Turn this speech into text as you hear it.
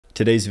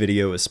Today's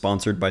video is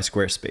sponsored by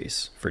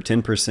Squarespace. For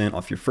 10%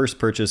 off your first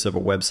purchase of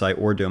a website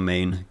or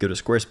domain, go to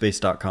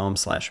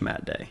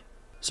squarespace.com/MattDay.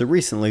 So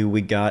recently we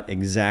got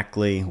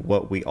exactly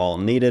what we all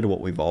needed,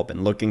 what we've all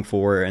been looking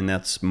for, and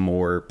that's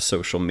more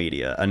social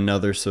media.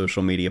 Another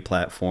social media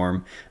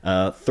platform,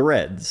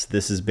 Threads.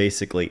 This is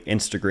basically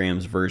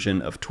Instagram's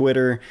version of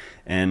Twitter,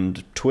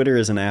 and Twitter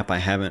is an app I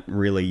haven't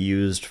really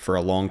used for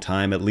a long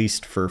time, at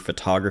least for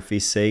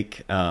photography's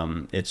sake.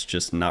 It's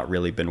just not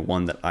really been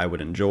one that I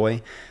would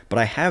enjoy, but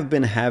I have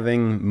been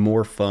having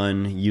more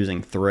fun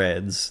using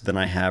Threads than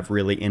I have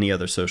really any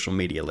other social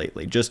media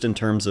lately, just in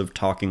terms of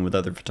talking with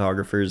other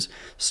photographers,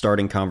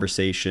 starting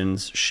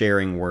conversations,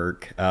 sharing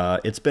work.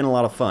 It's been a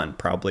lot of fun,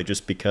 probably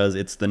just because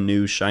it's the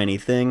new shiny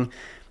thing.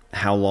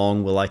 How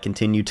long will I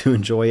continue to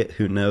enjoy it?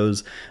 Who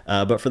knows?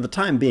 But for the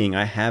time being,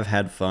 I have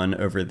had fun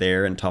over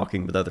there and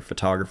talking with other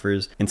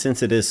photographers. And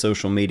since it is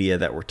social media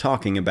that we're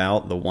talking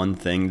about, the one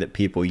thing that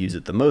people use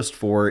it the most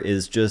for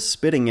is just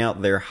spitting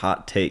out their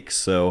hot takes.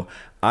 So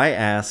I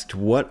asked,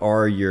 what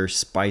are your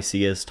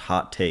spiciest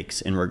hot takes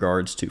in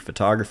regards to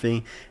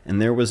photography?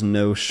 And there was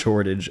no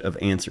shortage of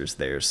answers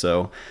there.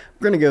 So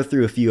we're going to go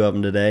through a few of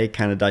them today,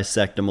 kind of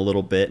dissect them a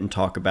little bit and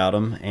talk about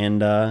them.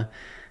 And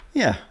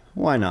yeah,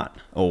 why not?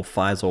 Old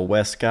Faisal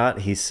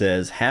Westcott, he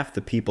says, half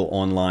the people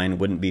online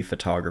wouldn't be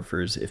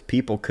photographers if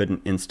people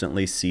couldn't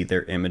instantly see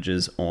their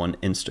images on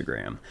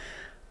Instagram.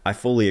 I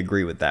fully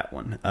agree with that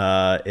one.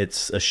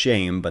 It's a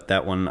shame, but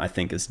that one I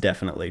think is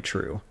definitely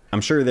true.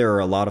 I'm sure there are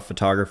a lot of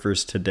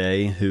photographers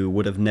today who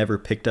would have never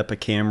picked up a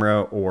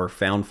camera or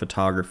found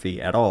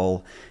photography at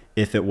all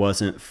if it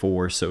wasn't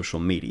for social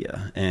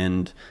media.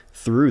 And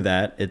through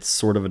that, it's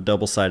sort of a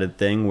double-sided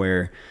thing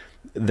where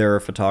there are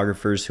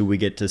photographers who we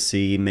get to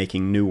see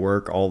making new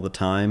work all the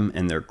time,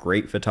 and they're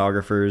great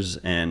photographers,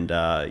 and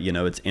you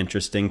know, it's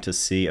interesting to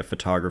see a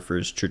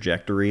photographer's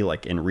trajectory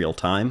like in real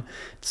time.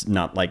 It's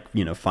not like,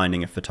 you know,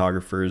 finding a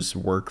photographer's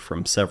work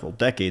from several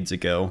decades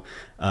ago.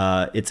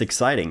 It's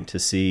exciting to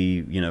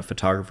see, you know,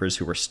 photographers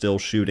who are still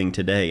shooting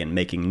today and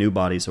making new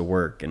bodies of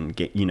work and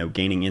you know,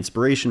 gaining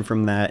inspiration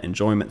from that,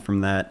 enjoyment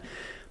from that.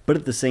 But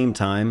at the same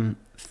time,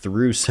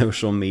 through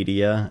social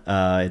media,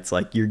 it's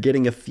like you're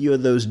getting a few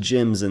of those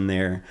gems in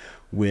there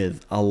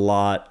with a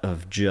lot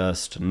of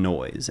just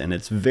noise. And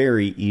it's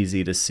very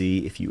easy to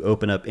see if you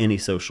open up any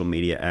social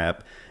media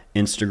app,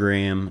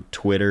 Instagram,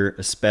 Twitter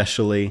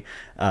especially,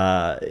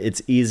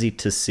 it's easy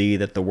to see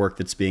that the work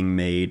that's being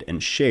made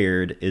and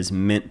shared is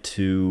meant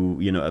to,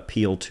 you know,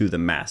 appeal to the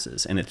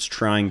masses, and it's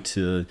trying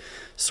to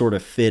sort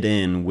of fit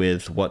in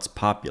with what's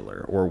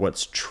popular or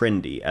what's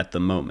trendy at the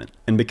moment.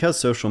 And because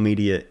social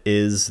media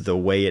is the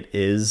way it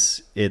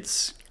is,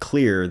 it's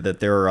clear that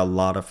there are a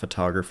lot of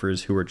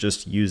photographers who are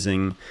just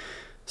using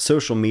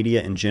social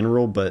media in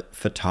general, but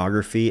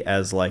photography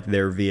as like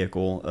their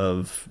vehicle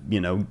of,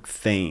 you know,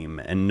 fame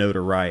and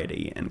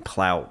notoriety and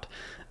clout.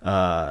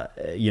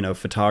 You know,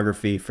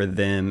 photography for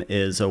them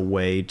is a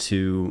way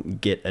to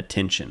get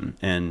attention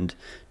and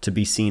to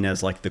be seen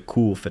as like the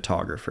cool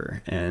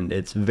photographer. And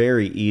it's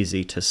very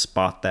easy to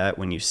spot that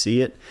when you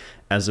see it,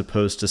 as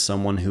opposed to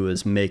someone who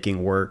is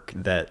making work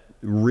that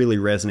really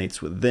resonates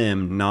with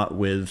them, not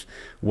with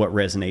what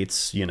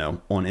resonates, you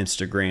know, on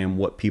Instagram,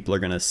 what people are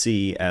going to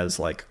see as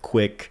like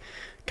quick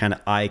kind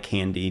of eye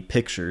candy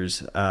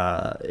pictures.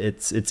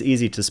 It's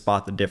easy to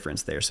spot the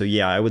difference there. So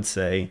yeah, I would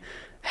say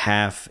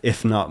half,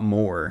 if not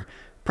more,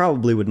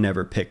 probably would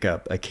never pick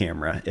up a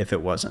camera if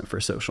it wasn't for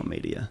social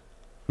media.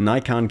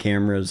 Nikon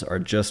cameras are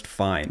just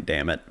fine,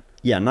 damn it.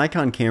 Yeah,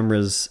 Nikon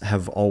cameras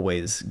have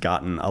always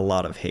gotten a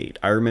lot of hate.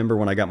 I remember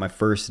when I got my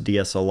first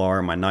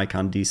DSLR, my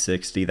Nikon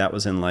D60, that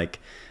was in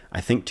like,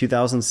 I think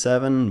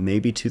 2007,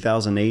 maybe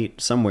 2008,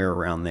 somewhere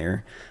around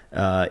there.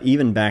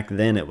 Even back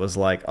then it was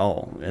like,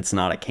 oh, it's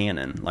not a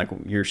Canon. Like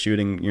you're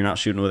not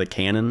shooting with a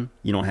Canon.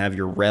 You don't have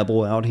your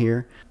Rebel out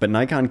here. But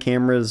Nikon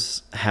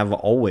cameras have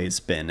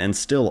always been and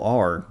still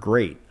are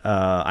great.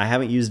 I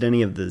haven't used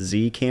any of the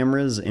Z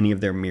cameras, any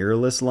of their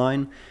mirrorless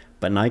line,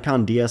 but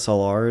Nikon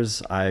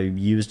DSLRs, I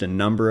used a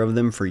number of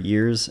them for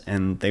years,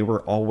 and they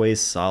were always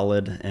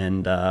solid.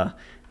 And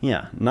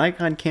yeah,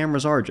 Nikon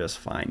cameras are just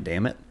fine,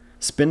 damn it.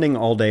 Spending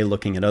all day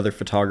looking at other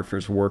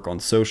photographers' work on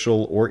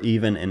social or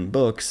even in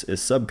books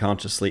is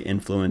subconsciously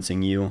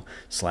influencing you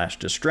 /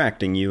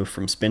 distracting you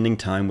from spending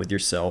time with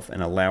yourself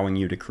and allowing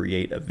you to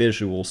create a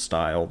visual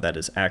style that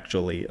is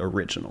actually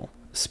original.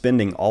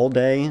 Spending all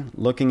day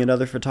looking at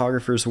other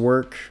photographers'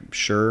 work,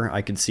 sure,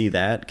 I could see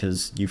that,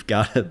 because you've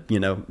got to,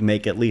 you know,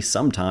 make at least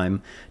some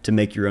time to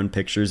make your own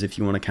pictures if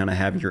you want to kind of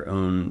have your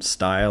own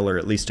style, or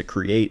at least to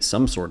create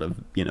some sort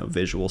of, you know,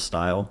 visual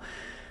style.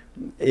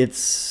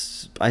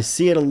 I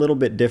see it a little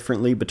bit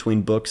differently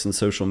between books and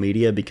social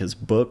media, because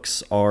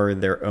books are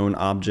their own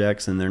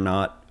objects and they're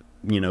not,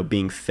 you know,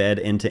 being fed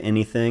into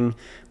anything,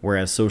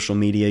 whereas social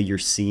media, you're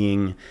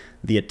seeing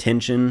the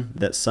attention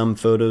that some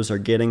photos are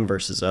getting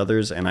versus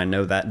others, and I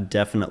know that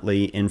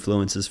definitely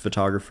influences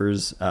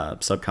photographers,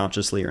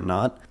 subconsciously or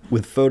not.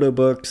 With photo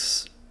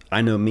books,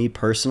 I know me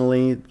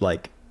personally,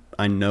 like,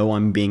 I know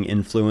I'm being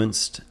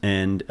influenced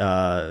and,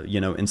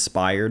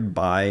 inspired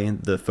by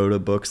the photo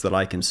books that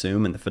I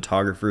consume and the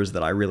photographers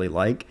that I really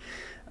like.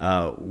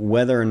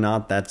 Whether or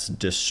not that's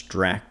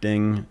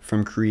distracting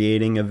from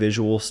creating a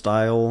visual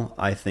style,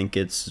 I think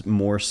it's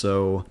more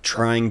so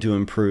trying to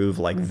improve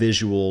like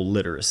visual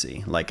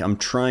literacy. Like I'm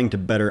trying to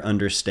better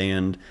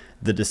understand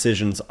the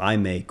decisions I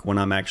make when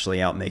I'm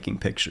actually out making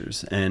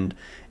pictures. And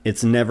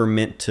it's never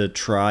meant to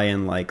try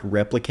and like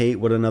replicate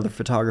what another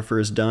photographer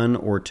has done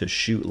or to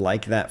shoot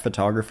like that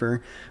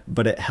photographer,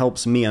 but it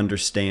helps me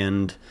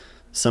understand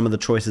some of the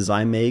choices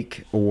I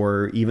make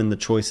or even the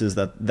choices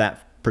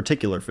that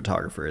particular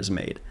photographer has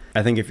made.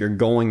 I think if you're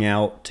going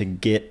out to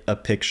get a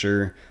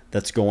picture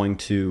that's going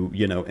to,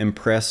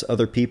 impress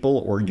other people,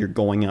 or you're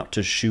going out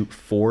to shoot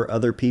for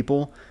other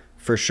people,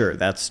 for sure,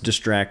 that's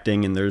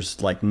distracting and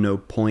there's like no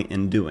point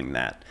in doing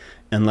that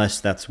unless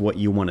that's what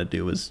you want to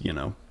do is,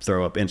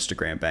 throw up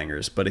Instagram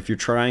bangers. But if you're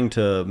trying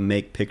to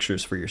make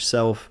pictures for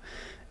yourself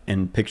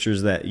and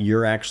pictures that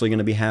you're actually going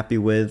to be happy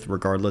with,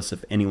 regardless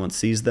if anyone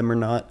sees them or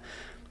not,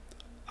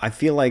 I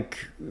feel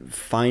like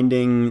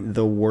finding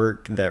the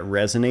work that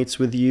resonates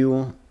with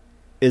you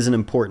is an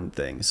important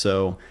thing.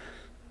 So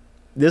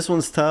this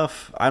one's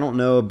tough. I don't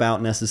know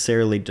about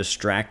necessarily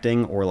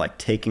distracting or like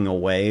taking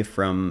away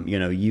from,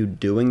 you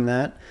doing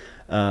that.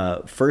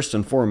 First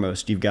and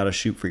foremost, you've got to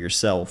shoot for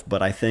yourself.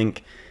 But I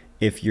think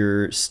if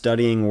you're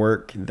studying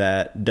work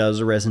that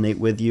does resonate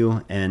with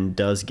you and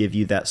does give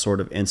you that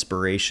sort of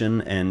inspiration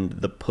and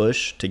the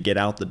push to get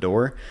out the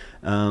door,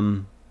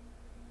 I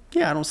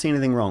don't see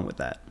anything wrong with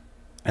that.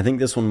 I think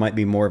this one might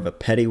be more of a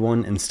petty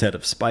one instead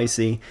of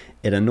spicy.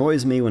 It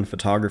annoys me when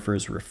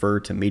photographers refer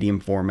to medium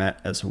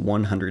format as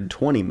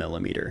 120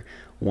 millimeter.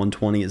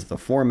 120 is the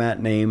format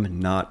name,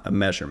 not a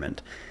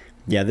measurement.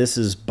 Yeah, this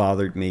has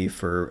bothered me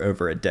for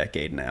over a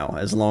decade now,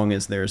 as long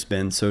as there's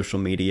been social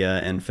media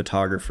and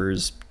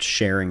photographers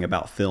sharing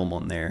about film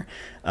on there.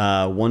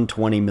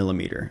 120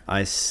 millimeter,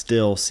 I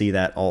still see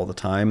that all the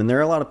time, and there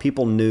are a lot of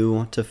people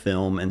new to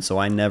film, and so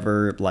I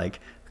never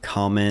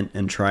comment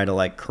and try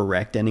to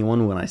correct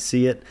anyone when I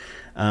see it.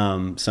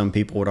 Some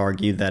people would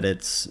argue that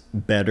it's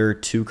better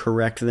to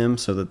correct them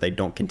so that they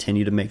don't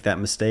continue to make that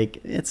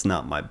mistake. It's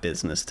not my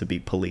business to be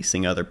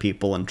policing other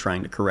people and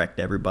trying to correct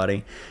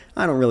everybody.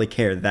 I don't really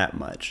care that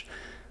much.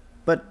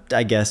 But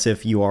I guess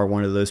if you are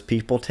one of those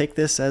people, take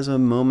this as a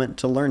moment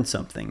to learn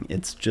something.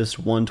 It's just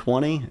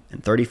 120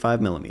 and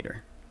 35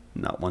 millimeter.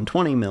 Not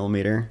 120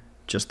 millimeter,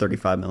 just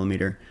 35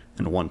 millimeter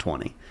and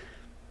 120.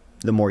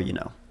 The more you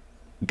know.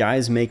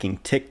 Guys making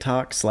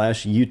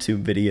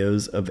TikTok/YouTube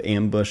videos of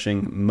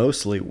ambushing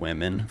mostly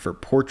women for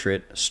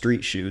portrait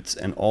street shoots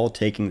and all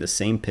taking the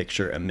same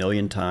picture a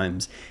million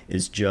times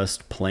is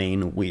just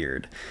plain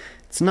weird.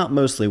 It's not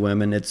mostly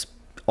women, it's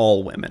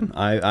all women.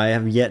 I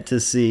have yet to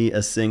see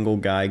a single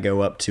guy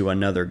go up to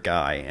another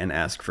guy and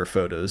ask for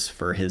photos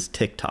for his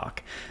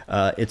TikTok.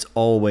 It's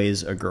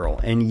always a girl.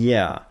 And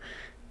yeah,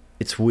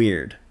 it's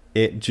weird.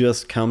 It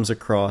just comes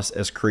across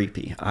as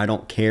creepy. I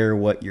don't care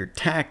what your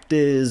tact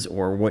is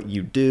or what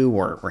you do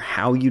or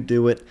how you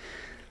do it.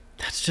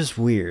 That's just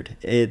weird.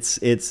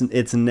 It's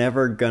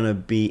never gonna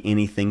be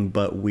anything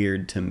but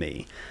weird to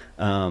me.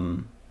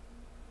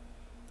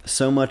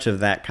 So much of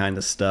that kind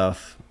of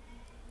stuff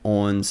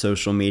on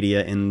social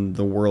media in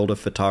the world of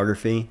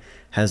photography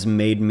has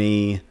made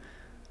me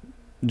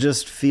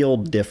just feel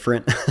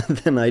different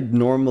than I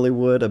normally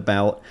would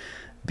about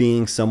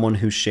being someone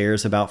who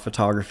shares about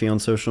photography on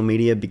social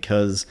media,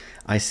 because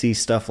I see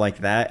stuff like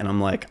that and I'm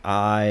like,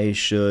 I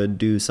should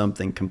do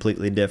something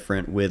completely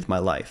different with my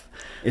life.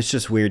 It's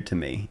just weird to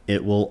me.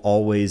 It will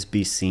always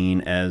be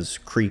seen as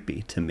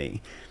creepy to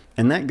me.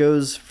 And that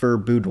goes for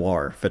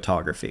boudoir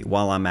photography.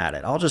 While I'm at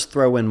it, I'll just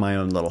throw in my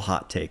own little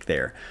hot take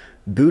there.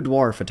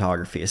 Boudoir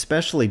photography,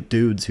 especially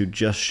dudes who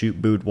just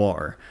shoot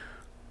boudoir.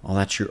 Oh,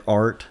 that's your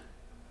art?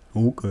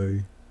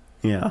 Okay.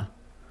 Yeah.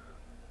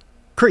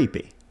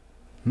 Creepy.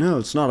 No,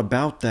 it's not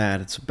about that.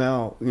 It's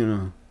about,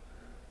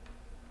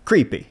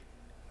 creepy.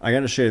 I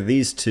gotta share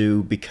these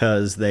two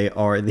because they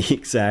are the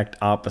exact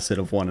opposite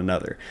of one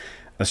another.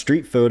 A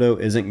street photo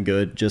isn't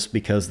good just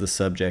because the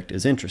subject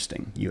is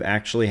interesting. You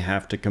actually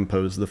have to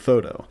compose the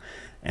photo.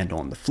 And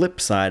on the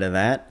flip side of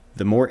that,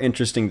 the more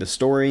interesting the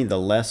story, the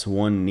less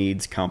one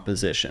needs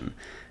composition.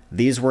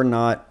 These were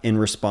not in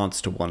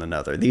response to one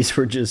another. These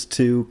were just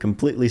two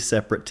completely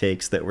separate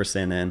takes that were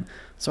sent in.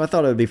 So I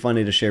thought it would be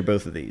funny to share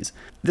both of these.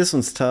 This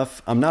one's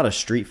tough. I'm not a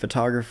street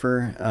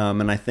photographer,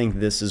 and I think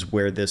this is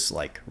where this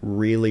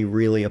really,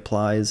 really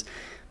applies,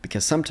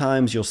 because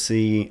sometimes you'll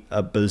see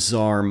a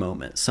bizarre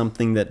moment,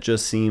 something that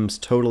just seems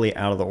totally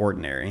out of the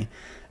ordinary,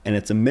 and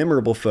it's a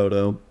memorable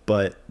photo,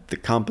 but the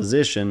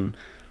composition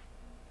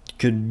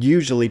could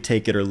usually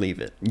take it or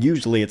leave it.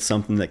 Usually it's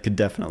something that could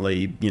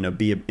definitely,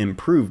 be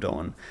improved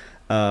on.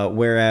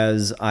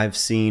 Whereas I've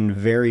seen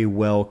very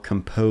well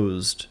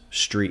composed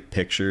street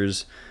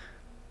pictures,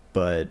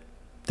 but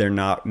they're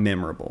not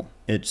memorable.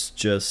 It's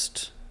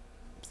just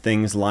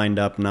things lined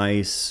up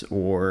nice,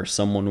 or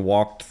someone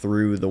walked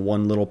through the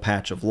one little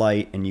patch of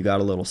light and you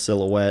got a little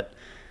silhouette,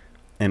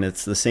 and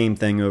it's the same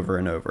thing over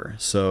and over.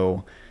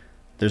 So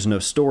there's no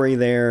story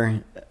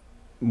there.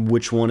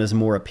 Which one is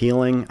more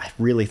appealing? I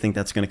really think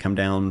that's going to come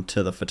down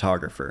to the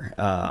photographer.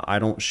 I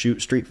don't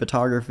shoot street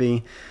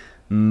photography.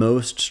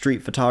 Most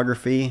street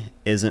photography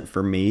isn't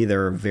for me.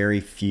 There are very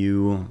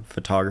few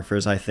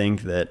photographers, I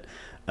think, that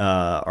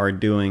are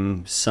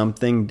doing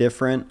something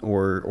different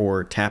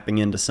or tapping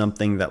into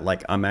something that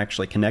like I'm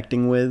actually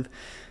connecting with.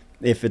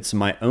 If it's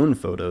my own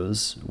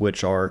photos,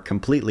 which are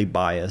completely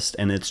biased,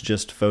 and it's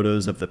just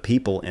photos of the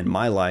people in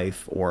my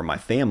life or my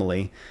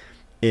family,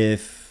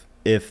 if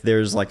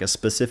there's like a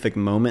specific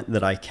moment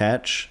that I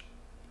catch,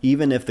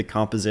 even if the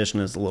composition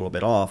is a little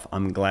bit off,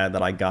 I'm glad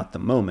that I got the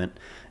moment,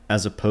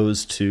 as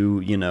opposed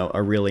to, you know,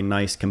 a really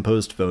nice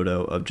composed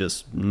photo of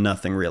just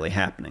nothing really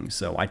happening.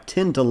 So I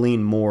tend to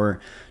lean more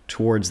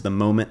towards the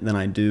moment than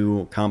I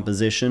do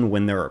composition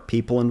when there are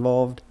people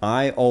involved.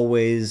 I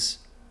always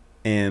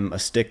am a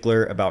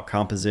stickler about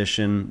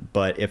composition,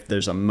 but if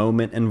there's a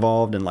moment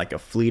involved and like a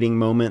fleeting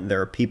moment,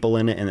 there are people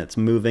in it and it's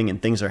moving and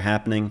things are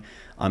happening,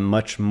 I'm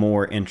much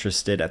more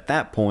interested at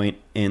that point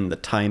in the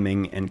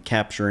timing and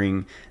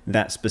capturing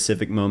that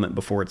specific moment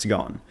before it's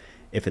gone.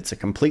 If it's a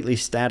completely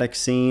static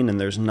scene and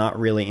there's not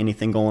really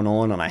anything going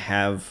on and I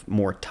have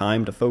more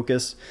time to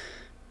focus,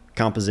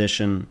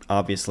 composition,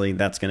 obviously,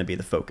 that's going to be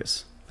the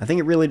focus. I think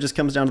it really just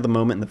comes down to the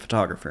moment and the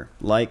photographer.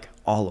 Like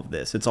all of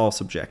this, it's all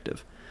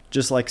subjective.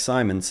 Just like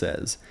Simon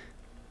says,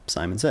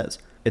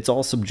 it's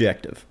all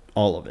subjective,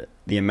 all of it.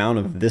 The amount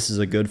of this is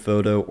a good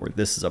photo or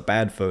this is a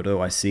bad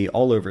photo I see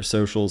all over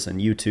socials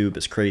and YouTube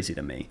is crazy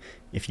to me.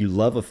 If you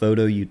love a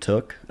photo you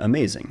took,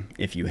 amazing.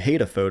 If you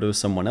hate a photo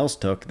someone else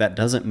took, that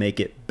doesn't make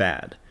it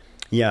bad.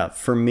 Yeah,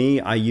 for me,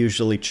 I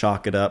usually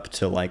chalk it up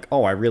to like,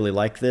 oh, I really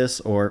like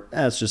this, or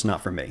it's just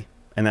not for me.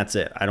 And that's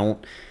it. I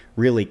don't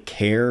really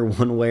care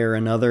one way or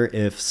another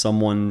if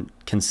someone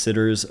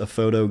considers a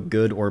photo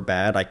good or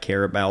bad. I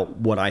care about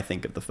what I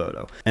think of the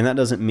photo. And that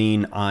doesn't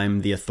mean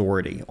I'm the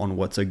authority on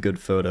what's a good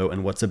photo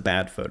and what's a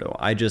bad photo.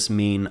 I just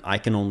mean I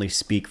can only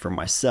speak for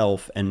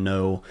myself and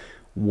know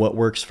what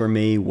works for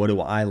me, what do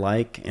I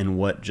like, and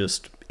what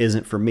just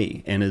isn't for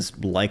me and is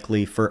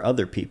likely for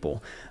other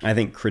people. I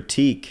think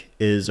critique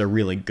is a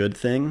really good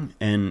thing,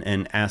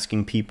 and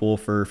asking people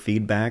for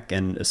feedback,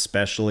 and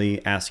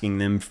especially asking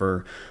them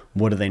for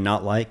what do they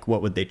not like,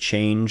 what would they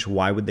change,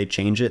 why would they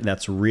change it,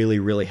 that's really,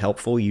 really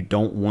helpful. You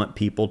don't want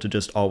people to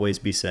just always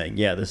be saying,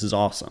 yeah, this is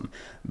awesome,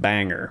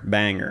 banger,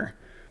 banger,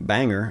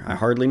 banger, I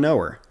hardly know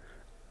her.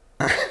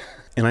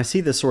 And I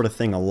see this sort of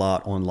thing a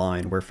lot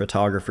online where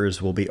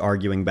photographers will be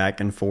arguing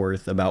back and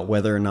forth about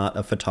whether or not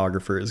a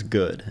photographer is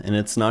good. And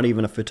it's not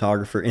even a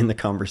photographer in the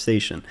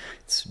conversation.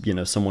 It's, you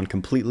know, someone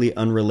completely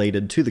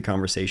unrelated to the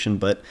conversation,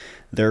 but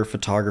they're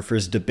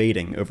photographers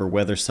debating over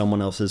whether someone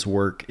else's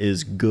work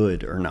is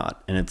good or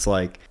not. And it's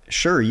like,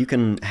 sure, you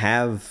can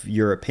have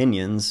your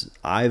opinions.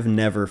 I've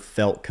never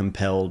felt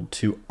compelled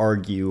to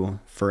argue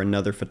for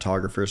another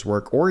photographer's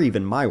work or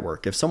even my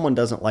work. If someone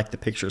doesn't like the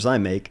pictures I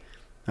make,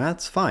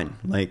 that's fine.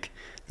 Like,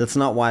 that's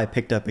not why I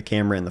picked up a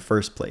camera in the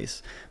first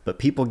place. But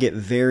people get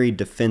very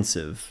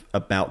defensive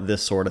about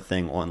this sort of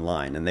thing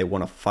online, and they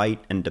want to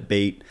fight and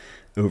debate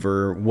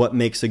over what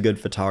makes a good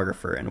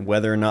photographer and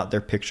whether or not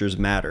their pictures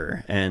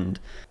matter. And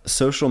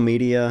social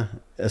media,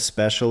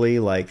 especially,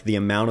 like the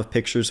amount of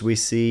pictures we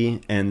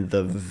see and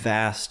the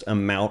vast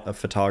amount of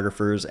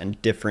photographers and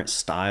different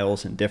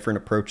styles and different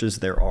approaches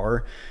there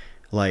are,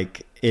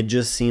 like, it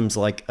just seems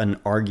like an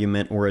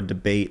argument or a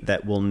debate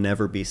that will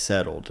never be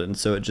settled. And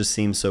so it just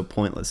seems so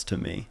pointless to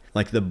me.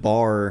 Like, the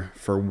bar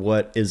for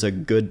what is a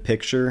good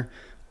picture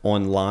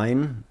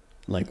online,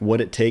 like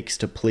what it takes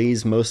to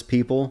please most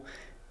people,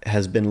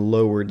 has been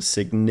lowered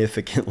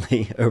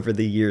significantly over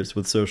the years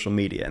with social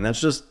media. And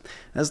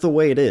that's the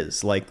way it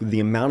is. Like, the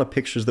amount of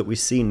pictures that we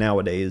see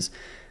nowadays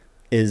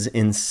is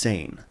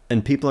insane.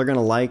 And people are going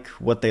to like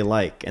what they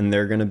like, and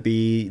they're going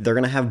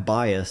to have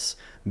bias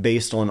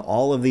based on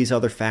all of these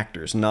other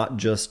factors, not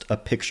just a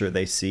picture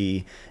they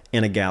see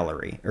in a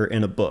gallery or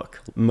in a book.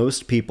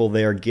 Most people,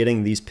 they are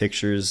getting these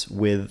pictures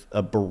with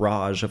a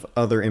barrage of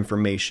other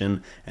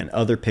information and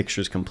other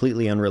pictures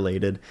completely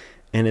unrelated,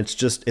 and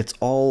it's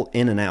all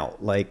in and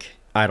out. Like,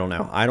 I don't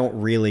know. I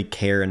don't really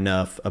care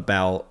enough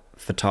about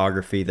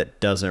photography that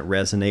doesn't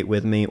resonate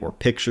with me, or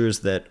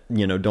pictures that,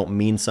 you know, don't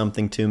mean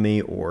something to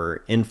me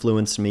or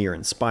influence me or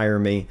inspire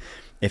me.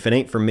 If it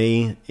ain't for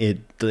me,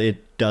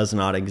 it does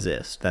not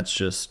exist. That's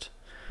just,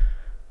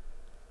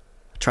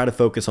 try to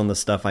focus on the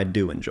stuff I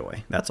do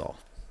enjoy. That's all.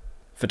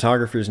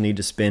 Photographers need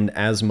to spend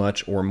as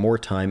much or more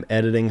time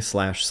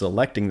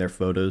editing/selecting their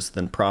photos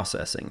than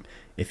processing.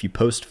 If you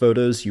post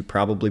photos, you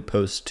probably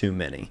post too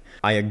many.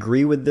 I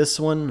agree with this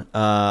one.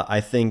 I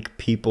think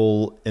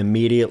people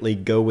immediately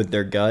go with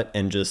their gut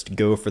and just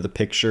go for the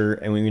picture.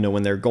 And you know,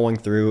 when they're going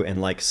through and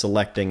like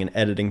selecting and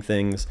editing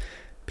things,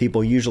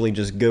 people usually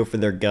just go for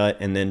their gut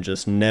and then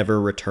just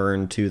never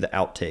return to the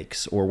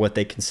outtakes or what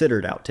they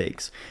considered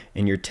outtakes.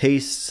 And your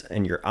tastes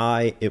and your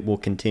eye, it will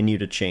continue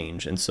to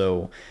change. And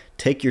so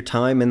take your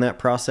time in that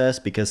process,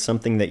 because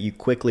something that you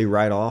quickly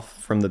write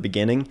off from the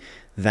beginning,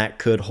 that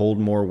could hold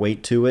more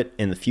weight to it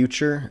in the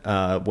future,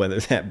 whether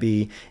that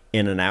be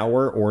in an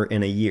hour or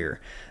in a year.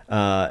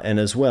 And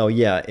as well,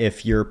 yeah,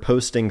 if you're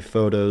posting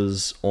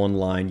photos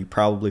online, you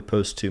probably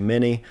post too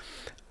many.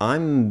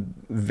 I'm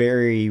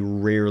very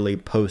rarely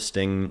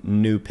posting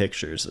new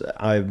pictures.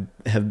 I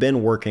have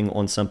been working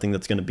on something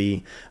that's going to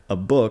be a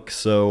book,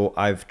 so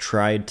I've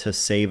tried to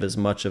save as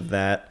much of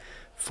that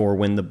for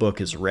when the book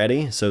is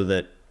ready, so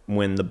that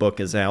when the book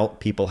is out,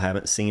 people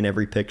haven't seen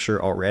every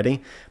picture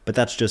already. But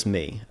that's just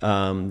me.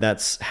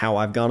 That's how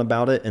I've gone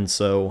about it, and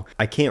so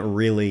I can't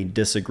really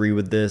disagree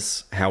with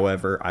this.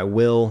 However, I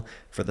will,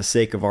 for the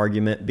sake of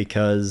argument,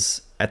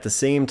 because at the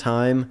same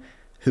time,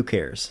 who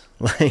cares?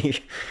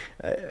 Like,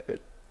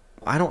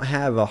 I don't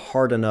have a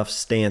hard enough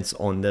stance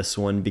on this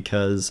one,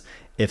 because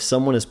if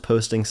someone is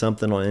posting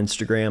something on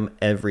Instagram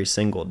every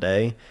single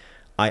day,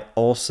 I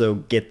also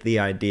get the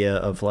idea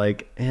of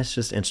like, it's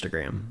just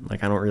Instagram.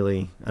 Like, I don't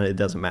really, it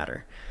doesn't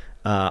matter.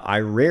 I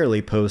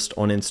rarely post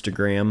on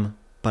Instagram,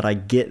 but I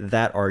get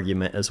that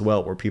argument as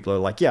well, where people are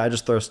like, yeah, I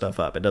just throw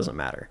stuff up. It doesn't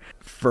matter.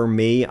 For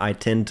me, I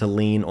tend to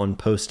lean on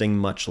posting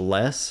much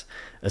less,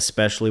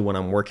 especially when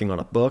I'm working on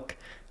a book.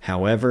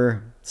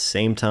 However,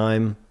 same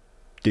time,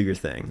 do your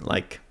thing.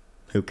 Like,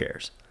 who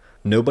cares?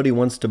 Nobody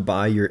wants to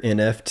buy your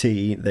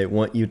NFT. They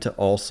want you to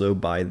also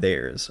buy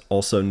theirs.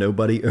 Also,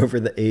 nobody over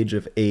the age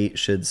of 8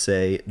 should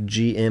say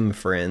GM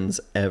friends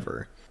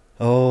ever.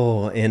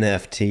 Oh,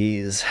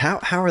 NFTs. How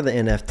are the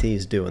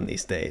NFTs doing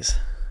these days?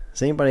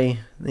 Is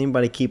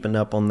anybody keeping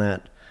up on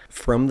that?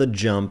 From the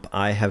jump,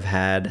 I have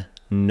had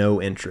no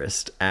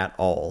interest at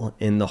all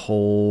in the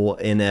whole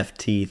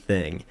NFT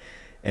thing.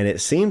 And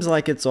it seems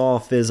like it's all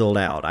fizzled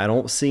out. I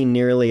don't see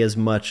nearly as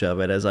much of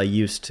it as I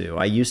used to.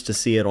 I used to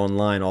see it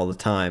online all the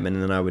time,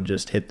 and then I would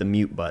just hit the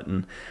mute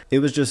button. It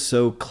was just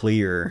so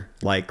clear,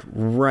 like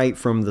right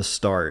from the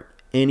start,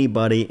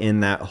 anybody in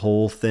that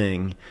whole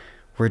thing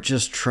were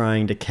just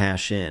trying to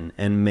cash in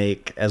and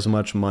make as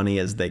much money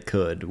as they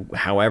could,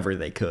 however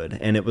they could.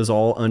 And it was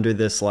all under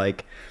this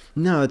like,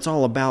 no, it's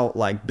all about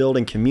like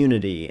building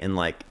community and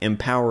like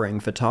empowering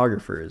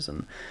photographers.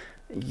 And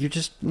you're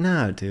just,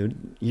 nah,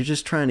 dude, you're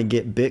just trying to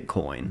get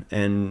Bitcoin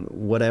and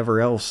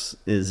whatever else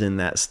is in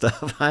that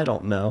stuff. I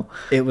don't know.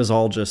 It was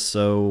all just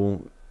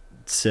so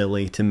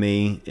silly to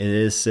me. It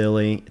is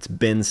silly. It's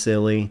been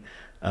silly.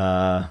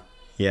 Yeah.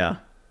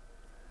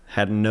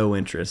 Had no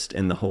interest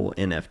in the whole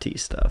NFT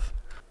stuff.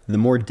 The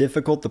more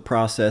difficult the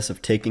process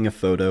of taking a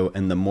photo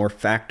and the more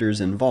factors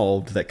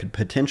involved that could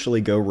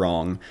potentially go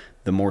wrong,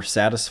 the more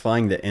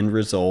satisfying the end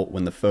result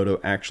when the photo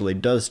actually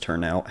does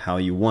turn out how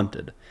you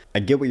wanted. I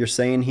get what you're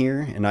saying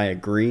here, and I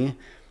agree.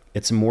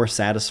 It's more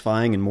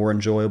satisfying and more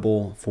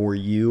enjoyable for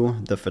you,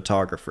 the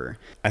photographer.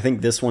 I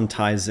think this one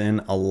ties in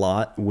a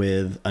lot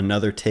with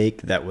another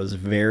take that was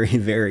very,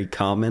 very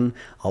common.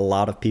 A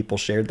lot of people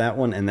shared that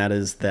one, and that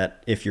is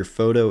that if your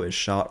photo is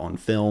shot on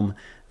film,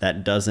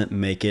 that doesn't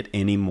make it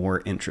any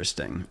more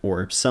interesting,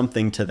 or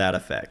something to that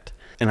effect.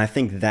 And I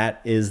think that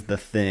is the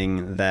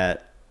thing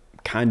that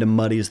kind of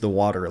muddies the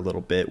water a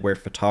little bit, where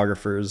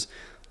photographers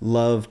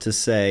love to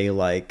say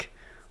like,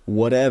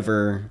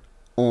 whatever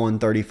on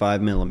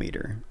 35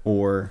 millimeter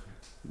or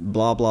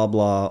blah, blah,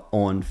 blah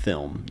on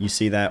film. You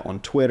see that on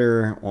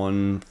Twitter,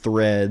 on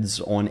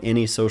Threads, on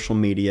any social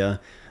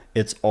media.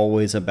 It's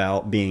always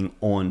about being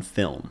on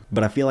film.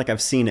 But I feel like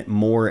I've seen it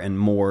more and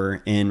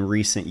more in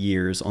recent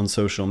years on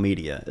social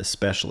media,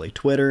 especially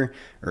Twitter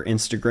or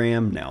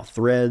Instagram, now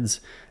Threads.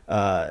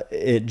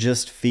 It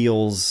just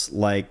feels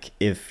like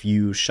if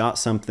you shot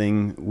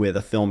something with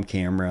a film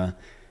camera,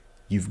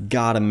 you've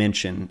got to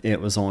mention it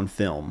was on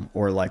film,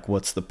 or like,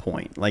 what's the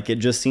point? Like, it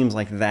just seems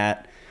like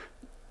that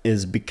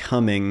is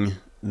becoming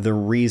the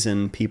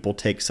reason people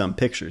take some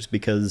pictures,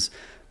 because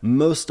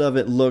most of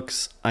it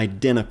looks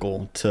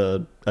identical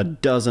to a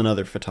dozen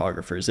other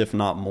photographers, if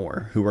not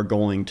more, who are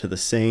going to the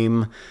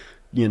same,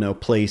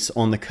 place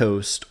on the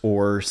coast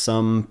or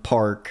some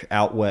park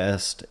out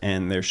west,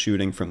 and they're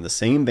shooting from the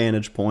same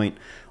vantage point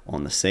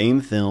on the same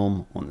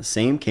film, on the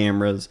same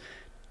cameras,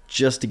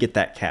 just to get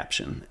that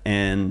caption.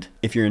 And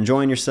if you're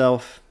enjoying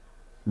yourself,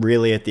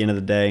 really at the end of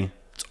the day,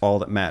 it's all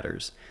that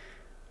matters.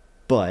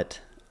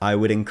 But I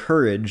would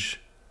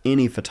encourage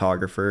any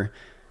photographer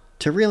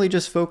to really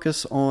just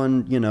focus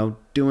on,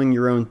 doing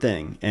your own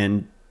thing,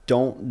 and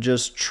don't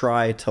just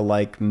try to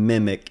like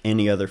mimic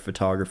any other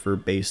photographer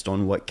based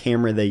on what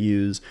camera they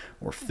use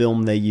or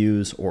film they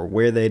use or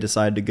where they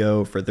decide to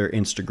go for their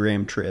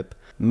Instagram trip.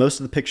 Most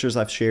of the pictures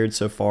I've shared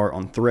so far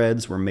on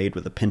Threads were made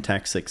with a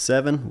Pentax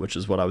 6.7, which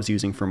is what I was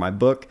using for my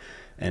book,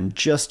 and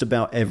just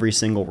about every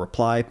single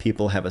reply,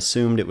 people have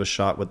assumed it was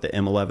shot with the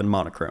M11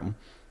 monochrome.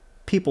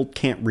 People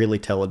can't really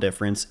tell a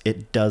difference.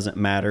 It doesn't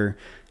matter.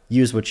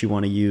 Use what you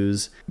want to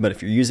use, but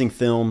if you're using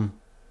film,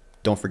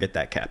 don't forget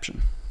that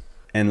caption.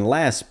 And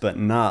last but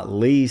not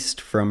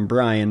least, from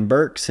Brian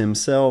Burks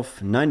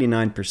himself,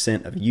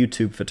 99% of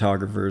YouTube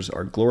photographers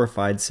are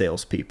glorified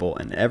salespeople,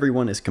 and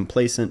everyone is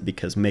complacent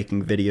because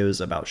making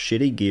videos about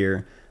shitty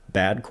gear,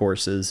 bad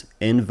courses,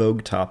 in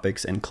vogue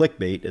topics, and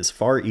clickbait is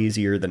far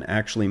easier than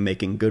actually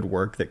making good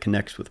work that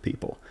connects with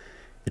people.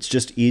 It's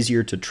just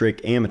easier to trick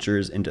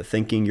amateurs into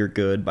thinking you're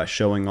good by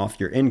showing off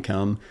your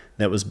income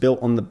that was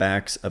built on the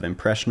backs of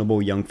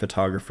impressionable young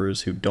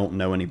photographers who don't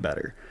know any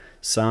better.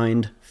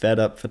 Signed, fed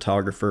up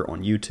photographer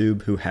on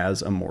YouTube who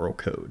has a moral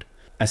code.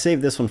 I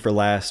saved this one for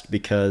last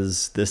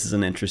because this is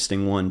an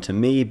interesting one to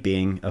me,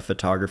 being a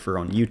photographer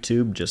on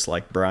YouTube just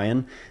like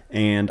Brian,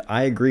 and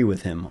I agree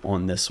with him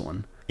on this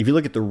one. If you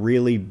look at the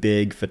really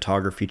big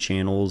photography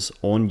channels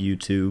on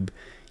YouTube,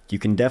 you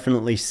can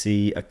definitely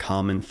see a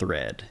common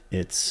thread.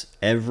 It's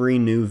every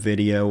new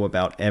video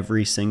about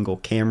every single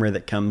camera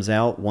that comes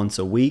out once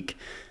a week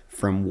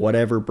from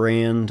whatever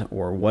brand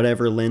or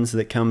whatever lens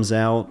that comes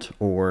out,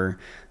 or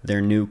their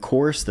new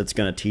course that's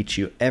going to teach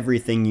you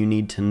everything you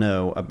need to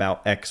know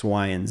about X,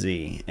 Y, and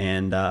Z.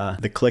 And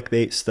the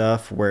clickbait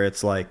stuff where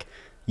it's like,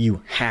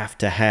 you have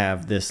to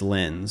have this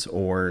lens,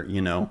 or,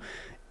 you know,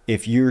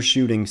 if you're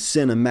shooting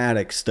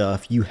cinematic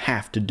stuff, you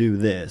have to do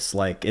this.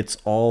 Like, it's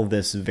all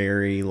this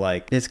very,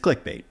 like, it's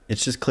clickbait.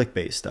 It's just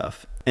clickbait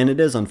stuff. And it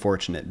is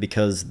unfortunate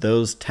because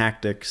those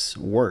tactics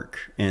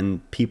work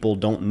and people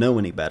don't know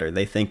any better.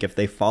 They think if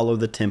they follow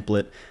the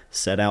template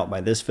set out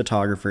by this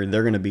photographer,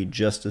 they're going to be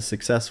just as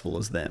successful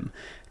as them.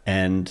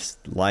 And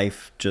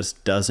life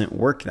just doesn't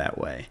work that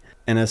way.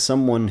 And as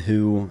someone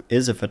who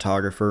is a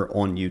photographer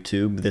on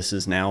YouTube, this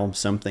is now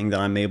something that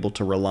I'm able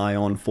to rely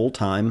on full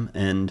time,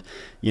 and,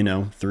 you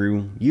know,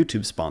 through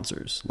YouTube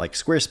sponsors like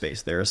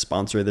Squarespace. They're a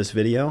sponsor of this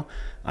video.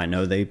 I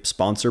know they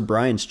sponsor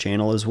Brian's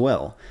channel as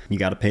well. You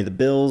got to pay the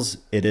bills.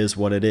 It is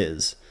what it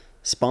is.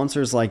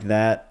 Sponsors like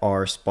that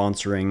are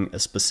sponsoring a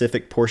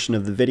specific portion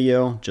of the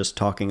video, just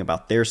talking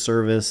about their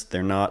service.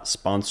 They're not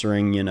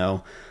sponsoring, you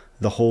know,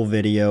 the whole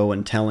video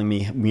and telling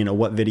me, you know,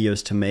 what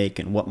videos to make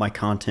and what my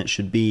content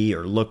should be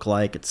or look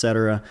like,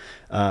 etc.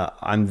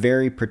 I'm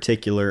very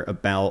particular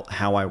about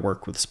how I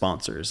work with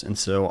sponsors. And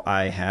so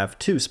I have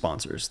 2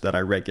 sponsors that I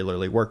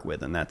regularly work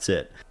with, and that's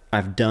it.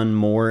 I've done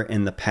more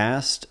in the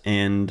past,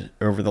 and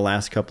over the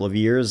last couple of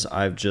years,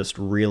 I've just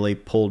really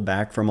pulled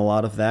back from a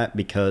lot of that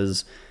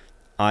because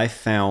I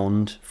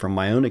found from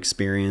my own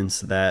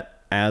experience that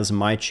as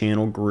my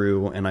channel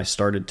grew and I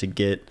started to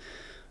get,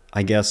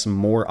 I guess,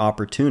 more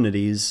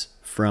opportunities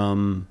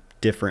from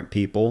different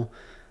people,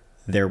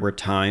 there were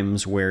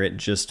times where it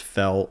just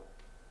felt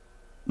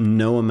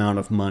no amount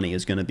of money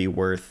is going to be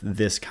worth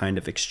this kind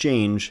of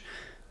exchange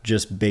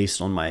just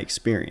based on my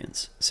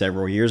experience.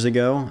 Several years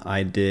ago,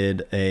 I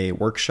did a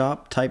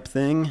workshop type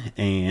thing,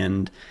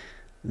 and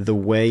the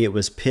way it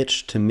was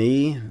pitched to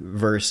me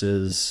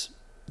versus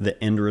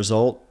the end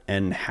result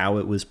and how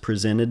it was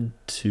presented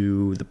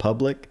to the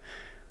public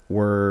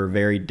were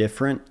very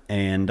different,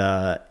 and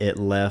it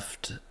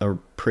left a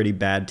pretty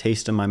bad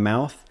taste in my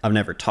mouth. I've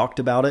never talked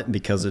about it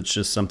because it's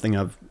just something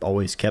I've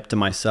always kept to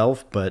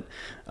myself, but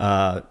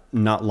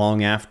not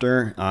long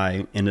after,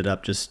 I ended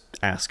up just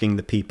asking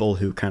the people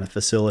who kind of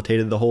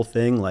facilitated the whole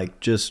thing, like,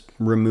 just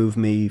remove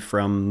me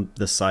from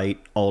the site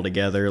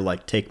altogether,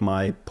 like, take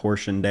my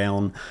portion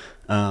down.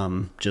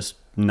 Just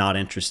not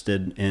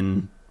interested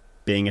in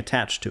being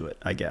attached to it,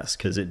 I guess,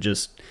 because it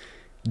just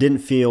didn't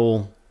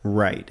feel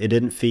right. It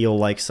didn't feel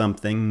like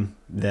something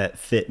that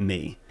fit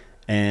me.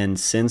 And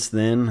since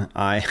then,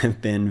 I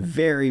have been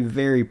very,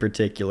 very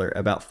particular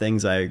about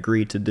things I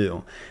agree to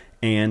do.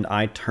 And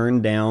I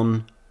turn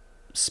down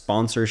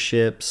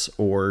sponsorships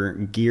or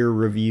gear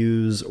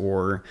reviews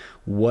or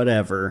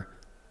whatever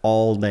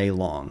all day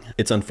long.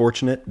 It's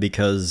unfortunate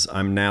because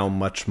I'm now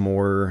much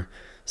more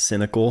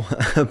cynical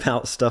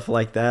about stuff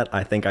like that.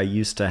 I think I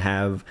used to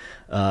have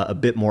a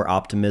bit more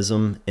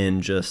optimism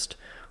in just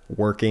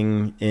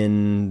working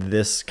in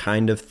this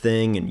kind of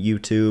thing and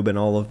YouTube and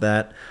all of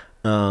that.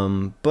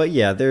 But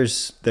yeah,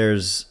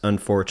 there's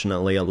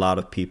unfortunately a lot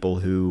of people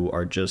who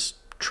are just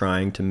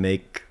trying to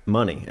make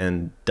money,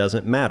 and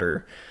doesn't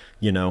matter,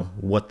 you know,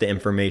 what the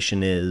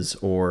information is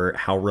or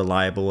how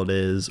reliable it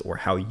is or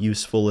how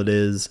useful it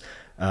is.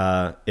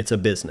 It's a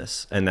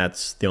business, and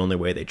that's the only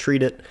way they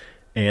treat it.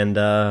 And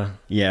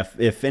yeah,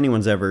 if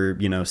anyone's ever,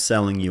 you know,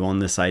 selling you on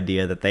this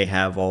idea that they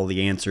have all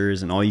the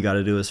answers and all you got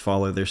to do is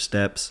follow their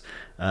steps,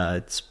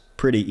 it's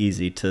pretty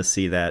easy to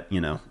see that,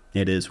 you know,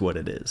 it is what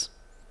it is.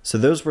 So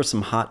those were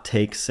some hot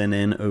takes sent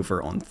in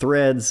over on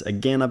Threads.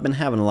 Again, I've been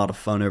having a lot of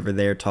fun over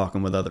there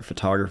talking with other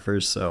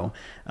photographers, so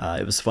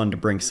it was fun to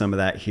bring some of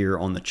that here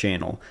on the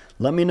channel.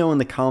 Let me know in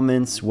the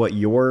comments what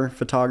your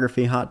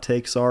photography hot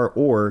takes are,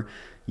 or,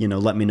 you know,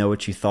 let me know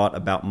what you thought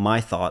about my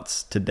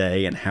thoughts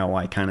today and how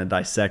I kind of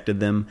dissected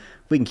them.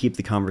 We can keep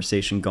the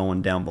conversation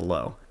going down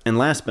below. And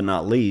last but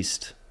not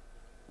least,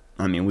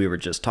 I mean, we were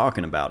just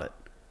talking about it.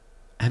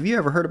 Have you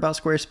ever heard about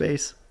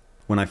Squarespace?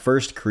 When I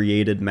first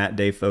created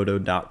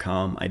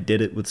mattdayphoto.com, I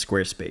did it with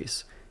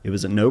Squarespace. It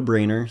was a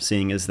no-brainer,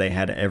 seeing as they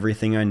had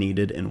everything I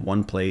needed in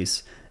one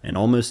place, and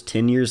almost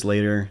 10 years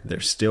later,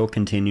 they're still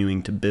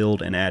continuing to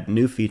build and add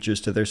new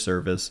features to their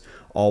service,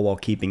 all while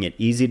keeping it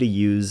easy to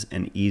use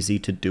and easy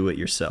to do it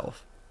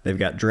yourself. They've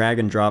got drag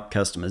and drop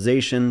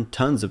customization,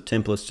 tons of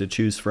templates to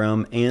choose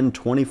from, and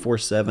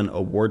 24/7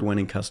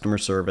 award-winning customer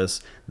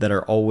service that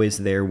are always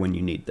there when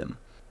you need them.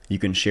 You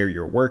can share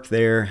your work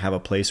there, have a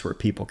place where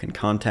people can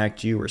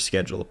contact you or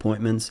schedule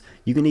appointments.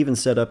 You can even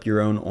set up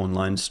your own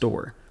online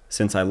store.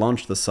 Since I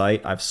launched the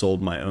site, I've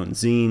sold my own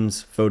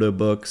zines, photo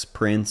books,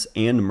 prints,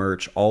 and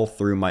merch all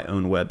through my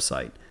own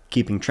website.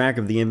 Keeping track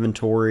of the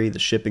inventory, the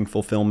shipping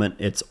fulfillment,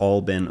 it's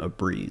all been a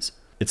breeze.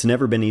 It's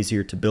never been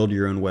easier to build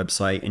your own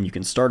website, and you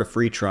can start a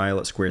free trial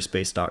at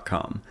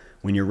squarespace.com.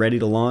 When you're ready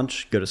to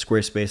launch, go to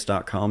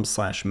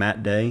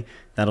squarespace.com/MattDay.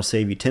 That'll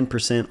save you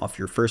 10% off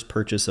your first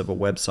purchase of a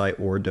website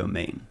or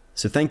domain.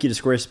 So thank you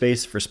to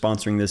Squarespace for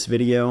sponsoring this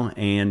video,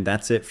 and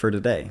that's it for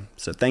today.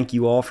 So thank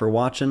you all for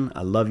watching.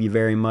 I love you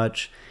very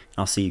much.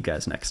 I'll see you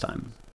guys next time.